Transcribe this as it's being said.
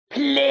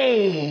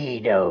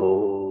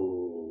Play-Doh.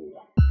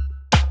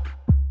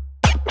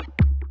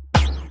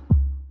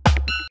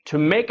 To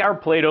make our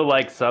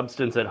Play-Doh-like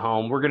substance at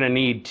home, we're going to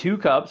need 2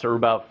 cups, or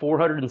about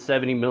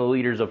 470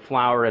 milliliters of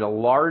flour, in a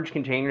large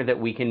container that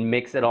we can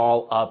mix it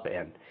all up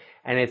in.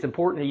 And it's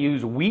important to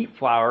use wheat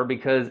flour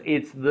because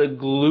it's the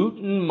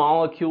gluten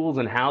molecules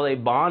and how they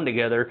bond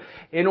together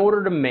in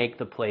order to make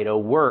the Play-Doh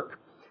work.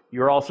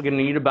 You're also going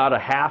to need about a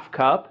half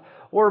cup,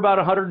 or about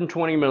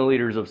 120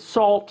 milliliters of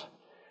salt.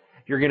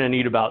 You're going to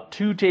need about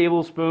 2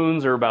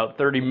 tablespoons, or about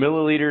 30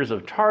 milliliters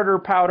of tartar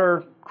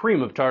powder,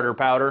 cream of tartar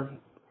powder.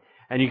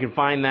 And you can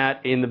find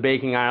that in the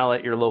baking aisle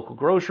at your local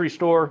grocery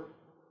store.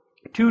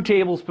 2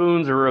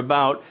 tablespoons, or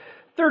about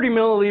 30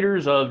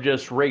 milliliters of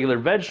just regular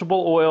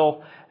vegetable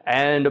oil,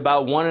 and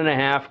about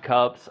 1.5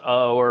 cups,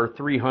 or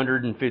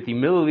 350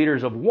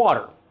 milliliters of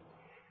water.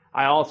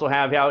 I also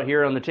have out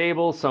here on the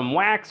table some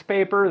wax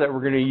paper that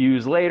we're going to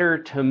use later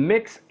to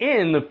mix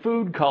in the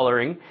food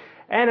coloring,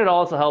 and it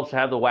also helps to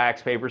have the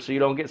wax paper so you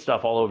don't get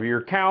stuff all over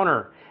your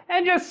counter.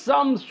 And just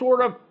some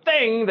sort of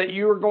thing that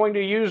you are going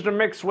to use to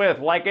mix with,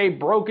 like a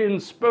broken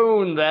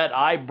spoon that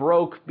I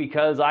broke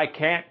because I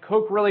can't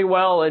cook really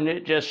well and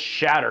it just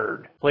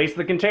shattered. Place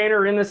the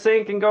container in the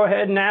sink and go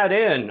ahead and add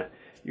in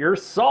your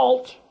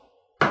salt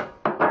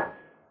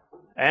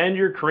and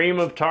your cream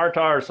of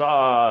tartar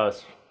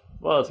sauce.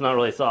 Well, it's not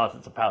really sauce,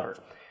 it's a powder.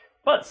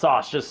 But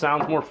sauce just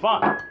sounds more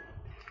fun.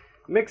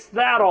 Mix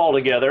that all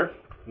together.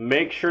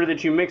 Make sure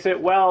that you mix it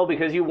well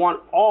because you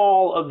want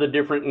all of the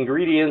different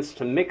ingredients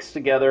to mix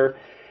together,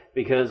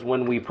 because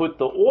when we put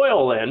the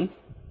oil in,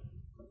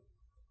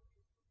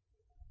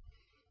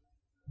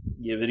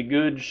 give it a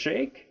good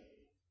shake.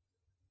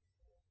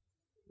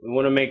 We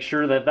want to make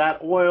sure that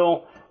that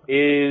oil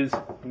is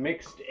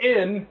mixed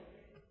in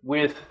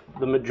with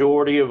the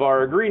majority of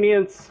our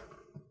ingredients.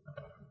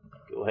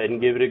 Go ahead and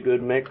give it a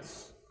good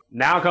mix.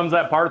 Now comes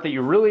that part that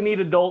you really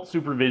need adult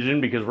supervision,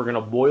 because we're going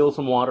to boil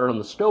some water on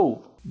the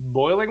stove.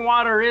 Boiling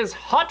water is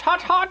hot,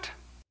 hot, hot.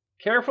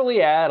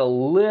 Carefully add a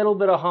little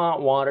bit of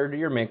hot water to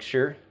your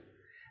mixture,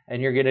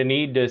 and you're going to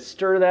need to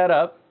stir that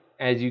up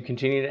as you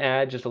continue to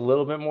add just a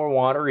little bit more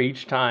water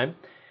each time.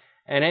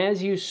 And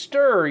as you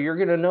stir, you're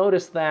going to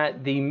notice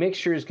that the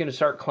mixture is going to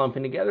start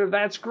clumping together.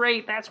 That's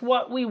great. That's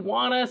what we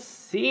want to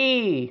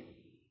see.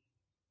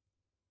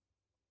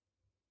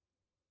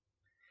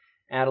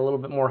 Add a little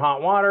bit more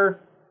hot water.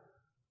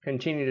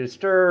 Continue to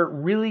stir.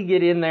 Really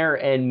get in there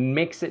and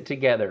mix it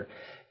together.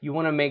 You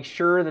want to make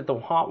sure that the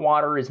hot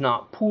water is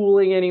not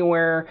pooling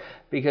anywhere,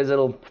 because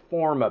it'll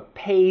form a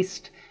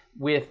paste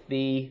with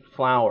the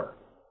flour.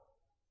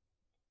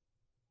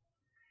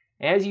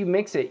 As you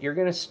mix it, you're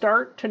going to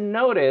start to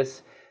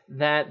notice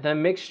that the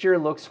mixture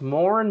looks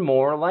more and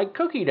more like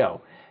cookie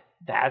dough.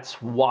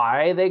 That's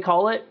why they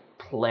call it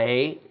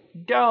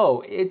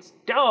Play-Doh. It's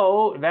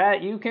dough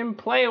that you can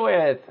play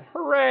with.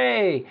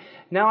 Hooray!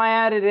 Now I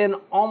added in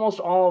almost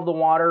all of the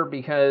water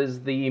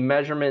because the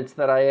measurements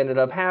that I ended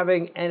up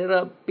having ended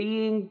up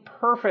being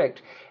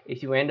perfect.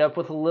 If you end up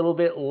with a little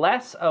bit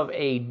less of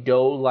a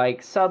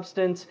dough-like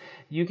substance,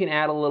 you can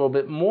add a little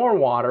bit more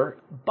water.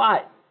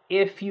 But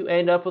if you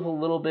end up with a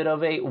little bit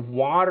of a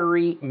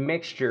watery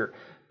mixture,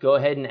 go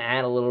ahead and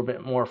add a little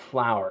bit more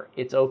flour.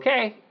 It's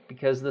okay,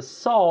 because the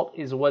salt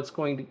is what's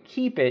going to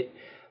keep it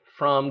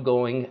from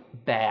going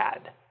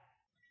bad.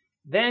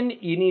 Then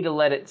you need to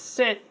let it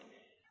sit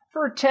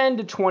for 10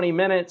 to 20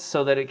 minutes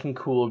so that it can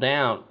cool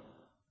down.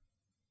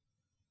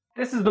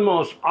 This is the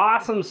most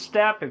awesome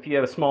step if you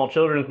have small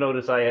children.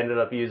 Notice I ended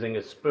up using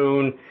a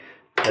spoon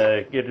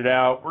to get it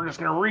out. We're just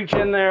going to reach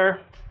in there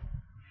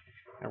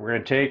and we're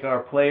going to take our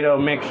Play-Doh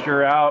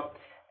mixture out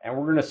and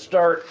we're going to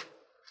start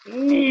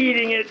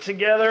kneading it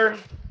together,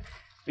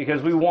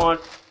 because we want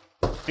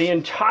the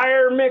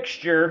entire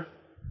mixture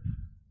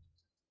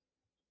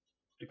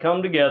to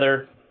come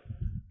together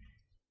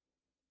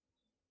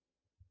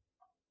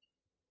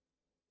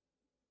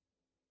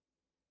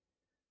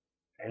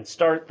and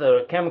start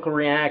the chemical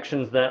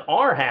reactions that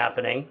are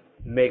happening,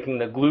 making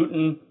the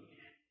gluten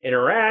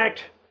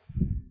interact.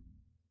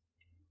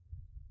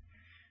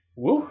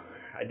 Woo,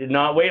 I did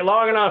not wait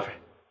long enough.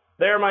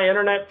 There, my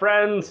internet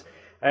friends.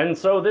 And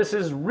so this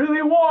is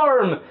really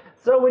warm.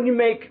 So when you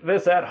make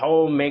this at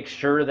home, make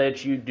sure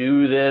that you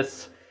do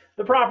this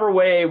the proper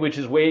way, which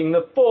is waiting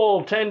the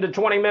full 10 to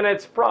 20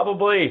 minutes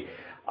probably,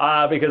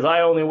 because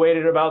I only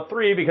waited about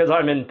 3 because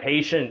I'm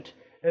impatient.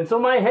 And so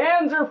my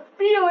hands are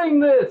feeling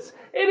this.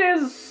 It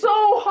is so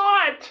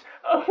hot.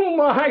 Oh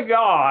my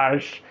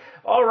gosh.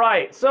 All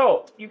right,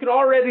 so you can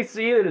already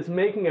see that it's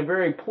making a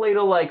very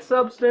Play-Doh-like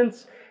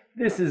substance.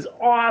 This is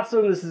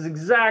awesome. This is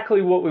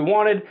exactly what we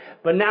wanted.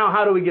 But now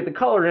how do we get the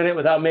color in it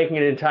without making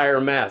an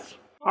entire mess?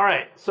 All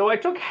right, so I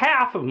took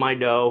half of my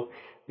dough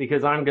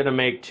because I'm going to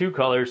make 2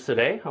 colors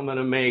today. I'm going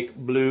to make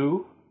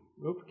blue.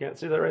 Oop, can't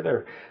see that right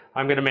there.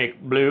 I'm going to make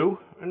blue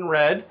and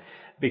red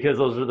because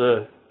those are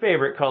the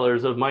favorite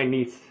colors of my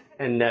niece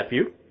and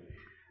nephew.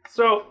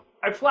 So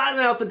I flatten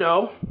out the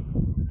dough,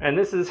 and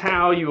this is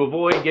how you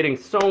avoid getting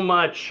so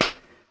much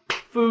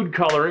food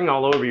coloring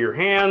all over your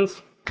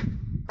hands.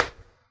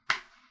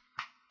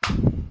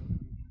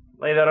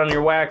 Lay that on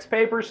your wax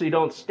paper so you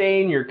don't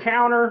stain your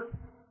counter.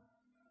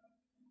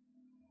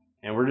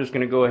 And we're just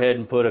going to go ahead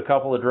and put a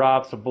couple of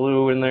drops of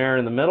blue in there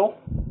in the middle.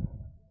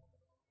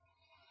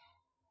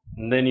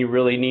 And then you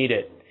really need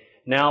it.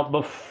 Now,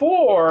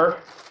 before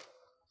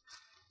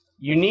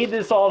you knead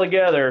this all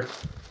together,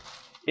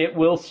 it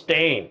will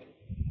stain.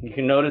 You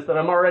can notice that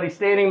I'm already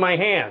staining my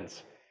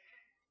hands.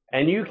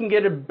 And you can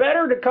get a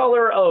better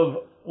color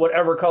of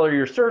whatever color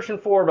you're searching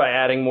for by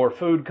adding more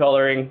food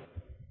coloring.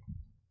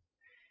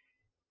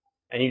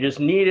 And you just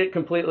knead it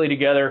completely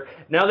together.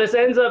 Now, this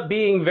ends up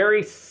being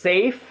very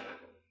safe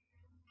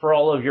for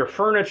all of your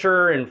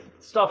furniture and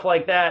stuff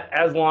like that,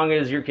 as long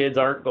as your kids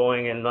aren't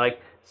going and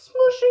like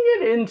smushing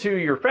it into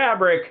your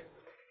fabric,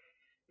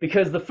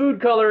 because the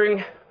food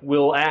coloring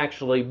will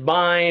actually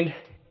bind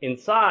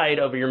inside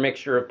of your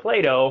mixture of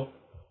Play-Doh.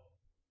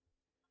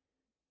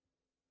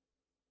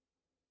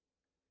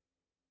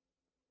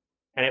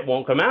 And it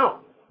won't come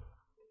out.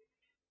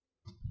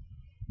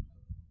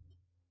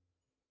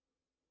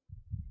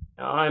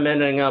 Now I'm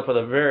ending up with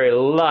a very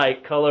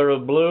light color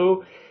of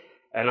blue,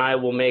 and I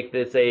will make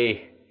this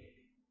a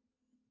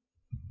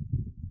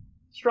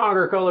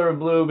stronger color of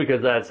blue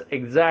because that's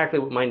exactly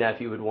what my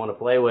nephew would want to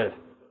play with.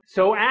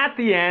 So at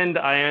the end,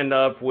 I end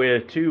up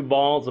with 2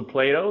 balls of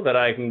Play-Doh that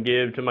I can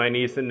give to my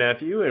niece and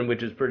nephew, and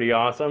which is pretty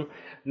awesome.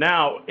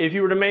 Now, if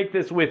you were to make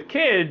this with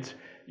kids,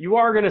 you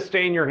are going to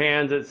stain your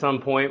hands at some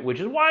point, which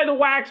is why the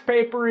wax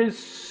paper is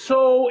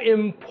so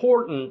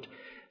important,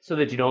 so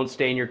that you don't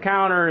stain your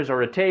counters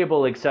or a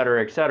table,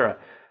 etc., etc.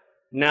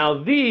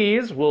 Now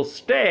these will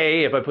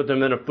stay, if I put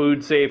them in a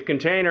food safe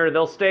container,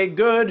 they'll stay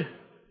good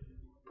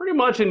pretty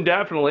much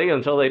indefinitely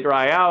until they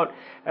dry out,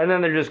 and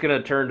then they're just going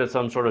to turn to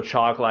some sort of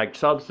chalk-like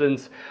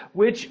substance,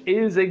 which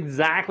is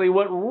exactly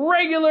what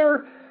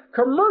regular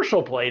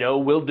commercial Play-Doh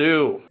will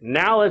do.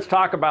 Now let's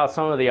talk about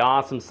some of the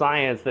awesome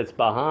science that's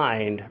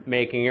behind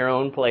making your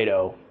own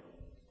Play-Doh.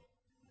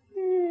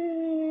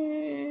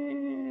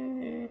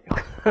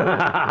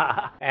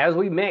 As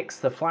we mix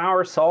the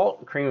flour,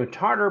 salt, cream of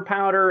tartar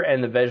powder,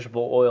 and the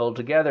vegetable oil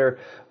together,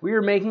 we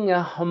are making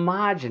a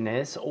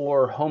homogeneous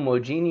or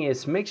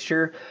homogeneous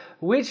mixture,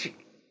 which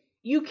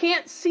you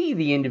can't see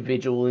the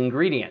individual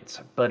ingredients.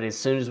 But as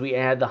soon as we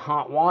add the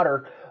hot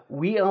water,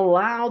 we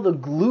allow the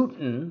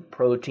gluten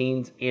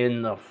proteins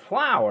in the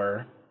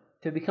flour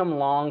to become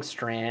long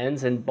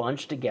strands and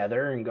bunch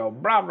together and go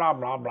blah, blah,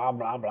 blah, blah,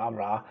 blah, blah,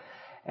 blah.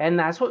 And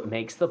that's what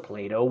makes the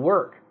Play-Doh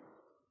work.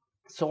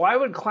 So I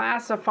would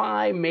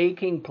classify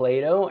making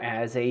Play-Doh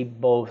as a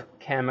both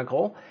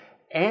chemical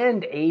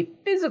and a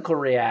physical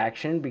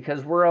reaction,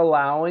 because we're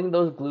allowing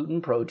those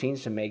gluten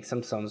proteins to make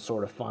some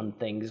sort of fun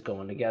things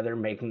going together,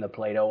 making the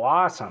Play-Doh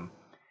awesome.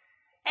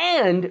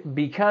 And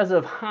because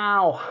of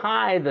how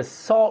high the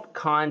salt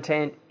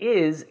content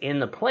is in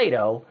the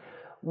Play-Doh,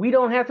 we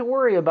don't have to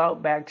worry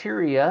about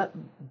bacteria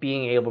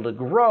being able to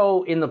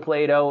grow in the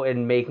Play-Doh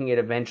and making it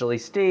eventually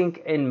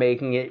stink and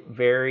making it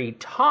very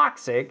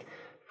toxic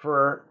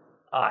for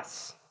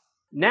us.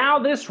 Now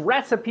this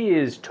recipe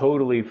is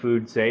totally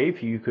food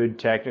safe. You could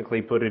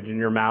technically put it in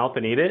your mouth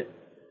and eat it.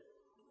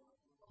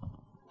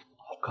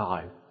 Oh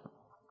God.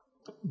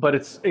 But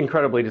it's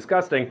incredibly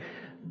disgusting.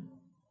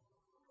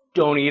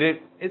 Don't eat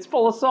it. It's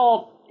full of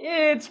salt.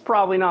 It's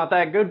probably not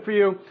that good for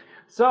you.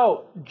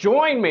 So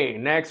join me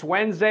next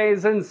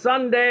Wednesdays and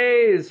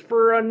Sundays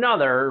for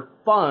another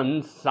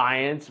fun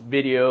science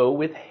video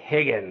with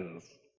Higgins.